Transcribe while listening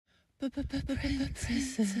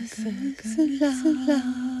Princess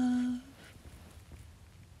love.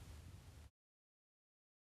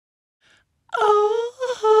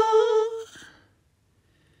 Oh,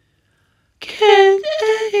 can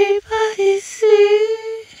anybody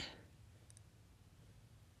see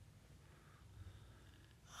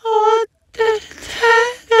what the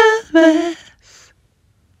entanglement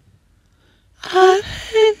I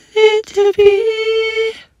need to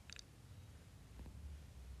be?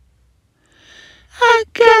 I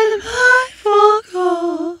get my full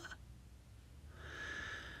goal.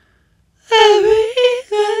 The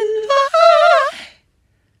reason why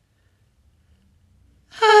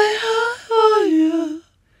I adore you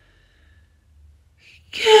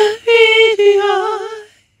can't be denied.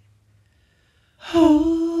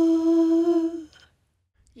 Oh.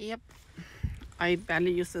 Yep, I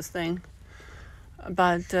barely use this thing,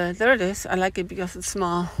 but there it is. I like it because it's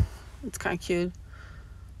small. It's kind of cute,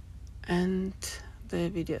 and the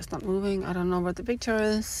video is not moving. I don't know what the picture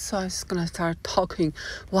is, so I'm just gonna start talking.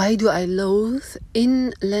 Why do I loathe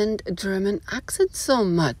inland German accents so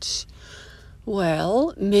much?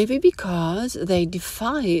 Well, maybe because they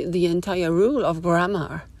defy the entire rule of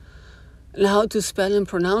grammar and how to spell and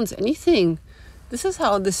pronounce anything. This is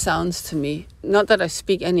how this sounds to me. Not that I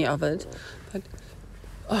speak any of it, but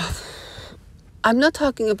I'm not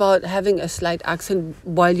talking about having a slight accent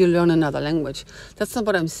while you learn another language. That's not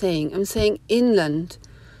what I'm saying. I'm saying inland,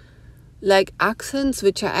 like accents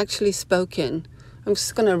which are actually spoken. I'm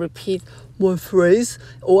just gonna repeat one phrase.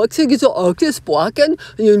 Accent is actually spoken,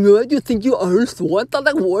 and you know you think you understand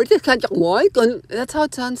that word. That's how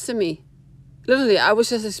it sounds to me. Literally, I was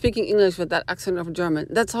just speaking English with that accent of German.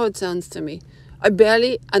 That's how it sounds to me. I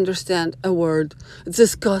barely understand a word. It's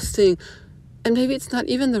disgusting. And maybe it's not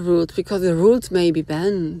even the rules, because the rules may be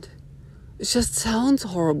banned. It just sounds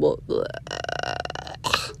horrible.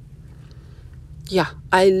 Yeah,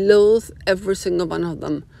 I loathe every single one of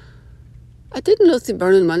them. I didn't loathe the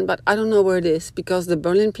Berlin one, but I don't know where it is, because the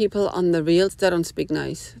Berlin people on the reels, they don't speak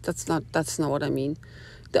nice. That's not what I mean.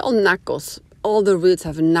 They're all knackos. All the reels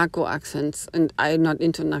have knacko accents, and I'm not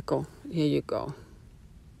into knacko. Here you go.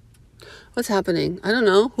 What's happening? I don't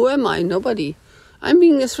know. Who am I? Nobody. I'm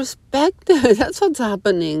being disrespected. That's what's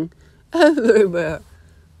happening everywhere.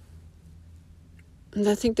 And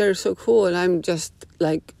I think they're so cool. And I'm just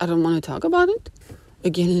like, I don't want to talk about it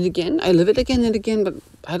again and again. I live it again and again, but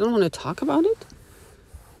I don't want to talk about it.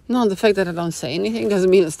 No, the fact that I don't say anything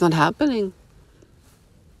doesn't mean it's not happening.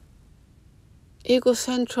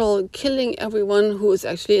 Egocentral, killing everyone who is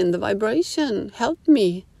actually in the vibration. Help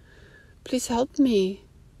me. Please help me.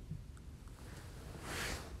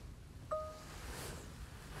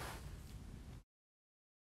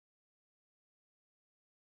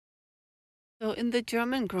 So in the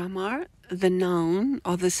German grammar, the noun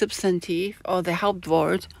or the substantive or the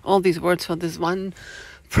Hauptwort, all these words for this one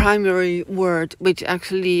primary word, which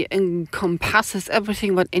actually encompasses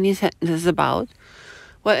everything what any sentence is about.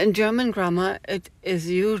 Well, in German grammar, it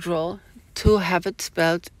is usual to have it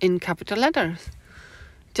spelled in capital letters.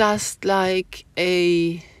 Just like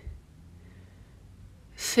a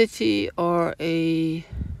city or a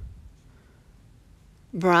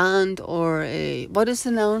brand or a... What is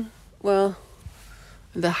the noun? Well...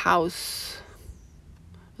 the house,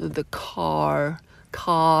 the car,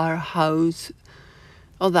 house,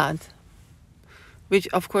 all that. Which,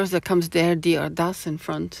 of course, there comes der, die, or das in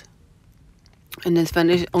front. And in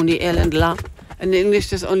Spanish, only el and la. And in English,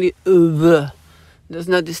 there's only the. There's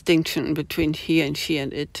no distinction between he and she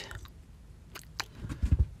and it.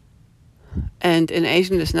 And in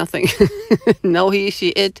Asian, there's nothing. No he, she,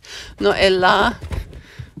 it. No el, la.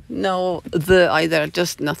 No the either.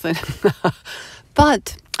 Just nothing.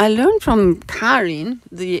 But I learned from Karin,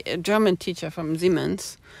 the German teacher from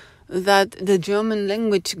Siemens, that the German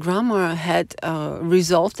language grammar had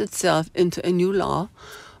resolved itself into a new law,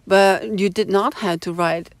 but you did not have to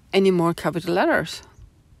write any more capital letters.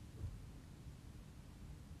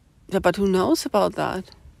 Yeah, but who knows about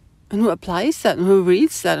that? And who applies that? And who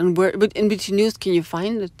reads that? And where? But in which news can you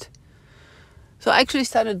find it? So I actually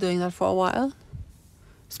started doing that for a while.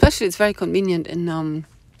 Especially, it's very convenient in...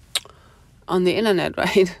 on the internet,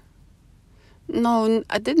 right? No,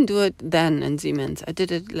 I didn't do it then in Siemens. I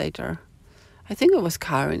did it later. I think it was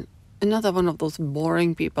Karin, another one of those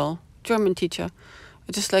boring people, German teacher.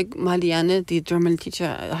 Just like Marianne, the German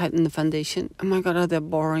teacher I had in the foundation. Oh my God, are they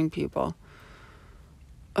boring people?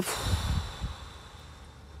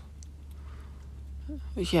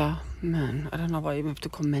 Yeah, man, I don't know why I even have to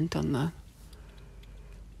comment on that.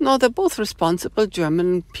 No, they're both responsible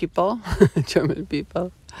German people. German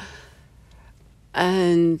people.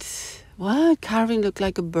 And what? Carving looked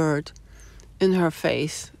like a bird in her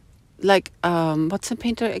face. Like, what's the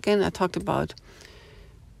painter again I talked about?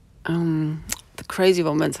 The crazy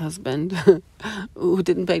woman's husband who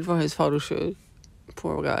didn't pay for his photo shoot.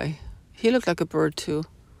 Poor guy. He looked like a bird too.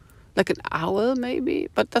 Like an owl maybe?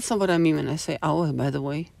 But that's not what I mean when I say owl, by the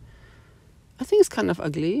way. I think it's kind of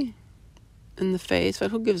ugly in the face,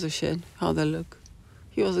 but who gives a shit how they look?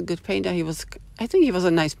 He was a good painter. I think he was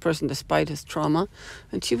a nice person despite his trauma.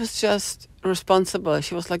 And she was just responsible.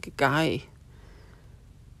 She was like a guy.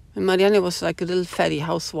 And Marianne was like a little fatty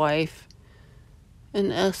housewife.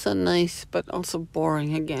 And also nice, but also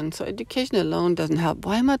boring again. So education alone doesn't help.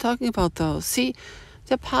 Why am I talking about those? See,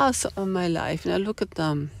 they're parts of my life, and I look at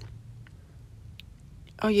them.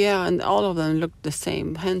 Oh yeah, and all of them look the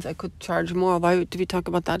same. Hence, I could charge more. Why do we talk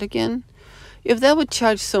about that again? If they would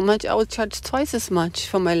charge so much, I would charge twice as much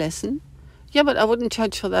for my lesson. Yeah, but I wouldn't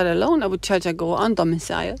charge for that alone. I would charge, I go on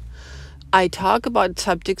domicile. I talk about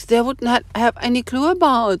subjects they would not have any clue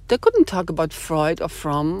about. They couldn't talk about Freud or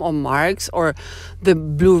Fromm or Marx or the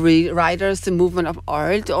Blue Riders, the movement of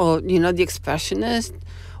art, or, the Expressionists,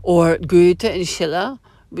 or Goethe and Schiller.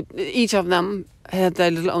 Each of them had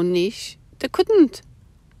their little own niche. They couldn't.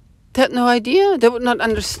 They had no idea. They would not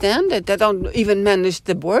understand it. They don't even manage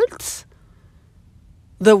the words.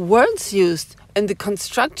 The words used and the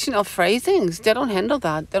construction of phrasings, they don't handle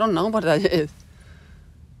that. They don't know what that is.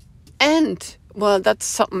 And, well, that's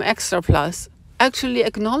something extra plus. Actually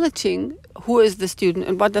acknowledging who is the student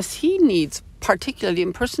and what does he need, particularly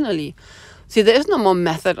and personally. See, there is no more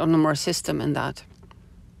method or no more system in that.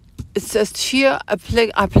 It's just sheer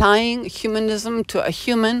applying humanism to a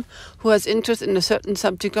human who has interest in a certain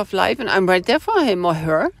subject of life, and I'm right there for him or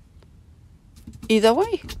her. Either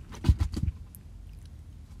way.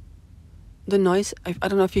 The noise, I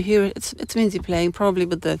don't know if you hear it, it's Minzy playing, probably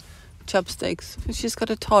with the chopsticks. She's got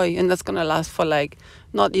a toy, and that's gonna last for like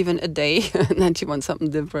not even a day, and then she wants something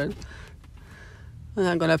different. And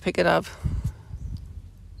I'm gonna pick it up.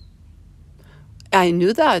 I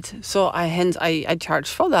knew that, so I charged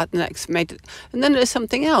for that, and I estimated. And then there's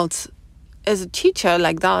something else. As a teacher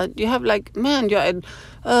like that, you have like, man,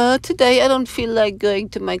 today I don't feel like going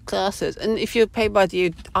to my classes. And if you pay by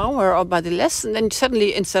the hour or by the lesson, then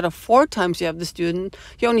suddenly instead of 4 times you have the student,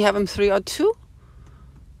 you only have him 3 or 2.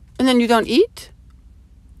 And then you don't eat.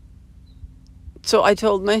 So I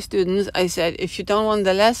told my students, I said, if you don't want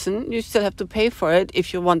the lesson, you still have to pay for it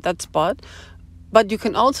if you want that spot. But you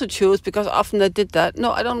can also choose, because often they did that.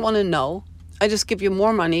 No, I don't want to know. I just give you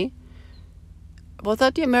more money. Was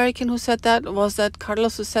that the American who said that? Was that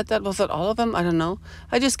Carlos who said that? Was that all of them? I don't know.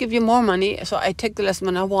 I just give you more money, so I take the lesson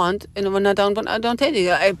when I want, and when I don't want, I don't take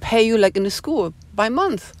it. I pay you like in the school by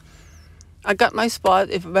month. I got my spot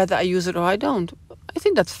whether I use it or I don't. I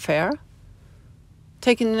think that's fair.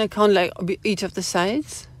 Taking into account like each of the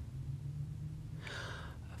sides.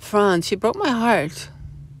 France, she broke my heart.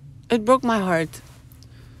 It broke my heart.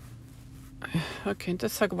 Okay,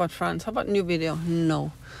 let's talk about France. How about new video?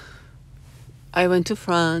 No. I went to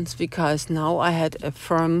France because now I had a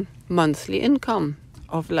firm monthly income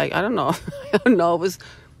of like, I don't know, it was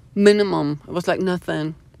minimum. It was like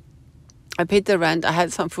nothing. I paid the rent, I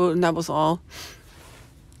had some food, and that was all.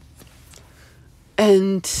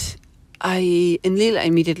 And in Lille, I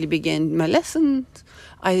immediately began my lessons.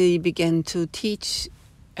 I began to teach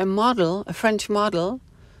a French model.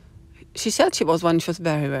 She said she was one, she was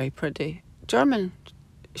very, very pretty. German.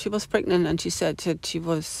 She was pregnant, and she said that she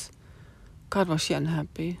was, God, was she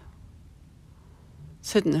unhappy.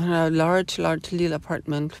 Sitting in her large Lille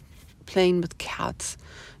apartment, playing with cats.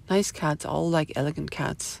 Nice cats, all like elegant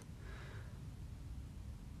cats.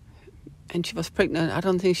 And she was pregnant. I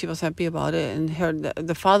don't think she was happy about it. And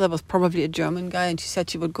the father was probably a German guy, and she said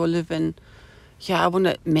she would go live in, I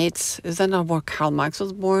wonder, Metz. Is that not where Karl Marx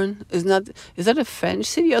was born? Is that a French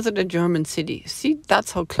city or is it a German city? See,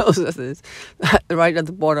 that's how close this is. Right at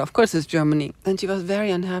the border. Of course, it's Germany. And she was very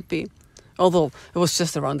unhappy. Although it was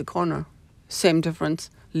just around the corner. Same difference.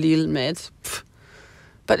 Lille, Metz. Pfft.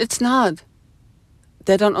 But it's not.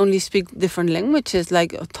 They don't only speak different languages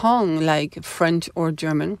like a tongue, like French or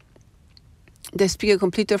German. They speak a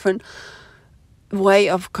completely different way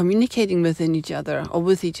of communicating within each other or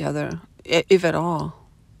with each other. If at all,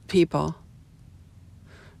 people.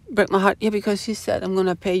 Break my heart. Yeah, because she said, I'm going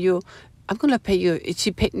to pay you.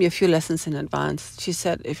 She paid me a few lessons in advance. She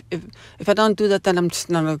said, if I don't do that, then I'm just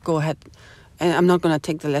not going to go ahead. And I'm not going to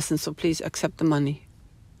take the lessons, so please accept the money.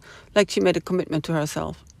 Like she made a commitment to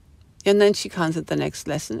herself. And then she canceled the next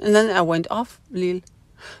lesson. And then I went off Lille.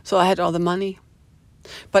 So I had all the money.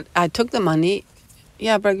 But I took the money.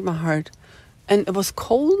 Yeah, break my heart. And it was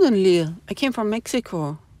cold in Lille. I came from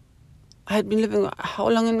Mexico. I had been living how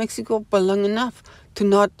long in Mexico? But long enough to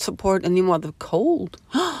not support any more the cold.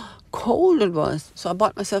 Cold it was. So I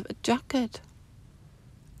bought myself a jacket.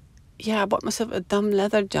 Yeah, I bought myself a dumb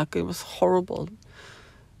leather jacket. It was horrible.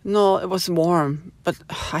 No, it was warm, but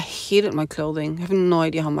I hated my clothing. I have no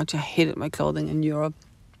idea how much I hated my clothing in Europe.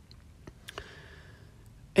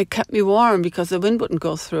 It kept me warm because the wind wouldn't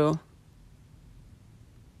go through.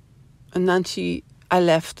 And then I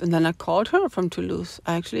left, and then I called her from Toulouse.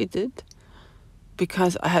 I actually did.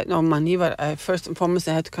 Because I had no money, but first and foremost,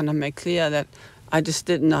 I had to kind of make clear that I just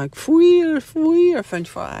didn't like French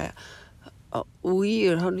fry.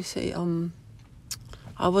 Weird, how do you say?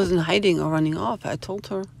 I wasn't hiding or running off. I told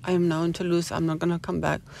her, I am now in Toulouse. I'm not going to come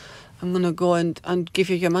back. I'm going to go and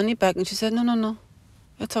give you your money back. And she said, no.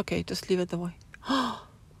 It's okay. Just leave it that way.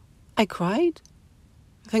 I cried.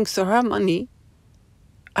 Thanks to her money,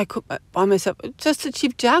 I could buy myself just a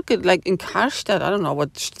cheap jacket, like in Karstadt. I don't know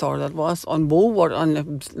what store that was, on Woolworth,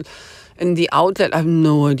 in the outlet. I have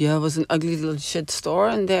no idea. It was an ugly little shit store,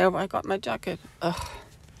 and there I got my jacket. Ugh,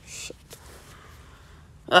 shit.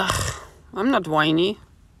 Ugh, I'm not whiny.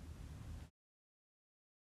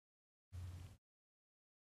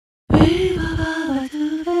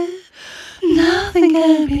 Nothing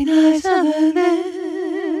can be nicer than this.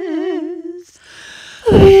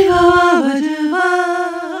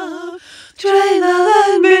 Trainer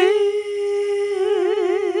than me.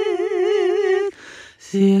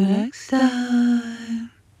 See you next time.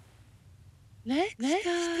 Next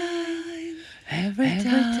time. Every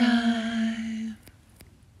time.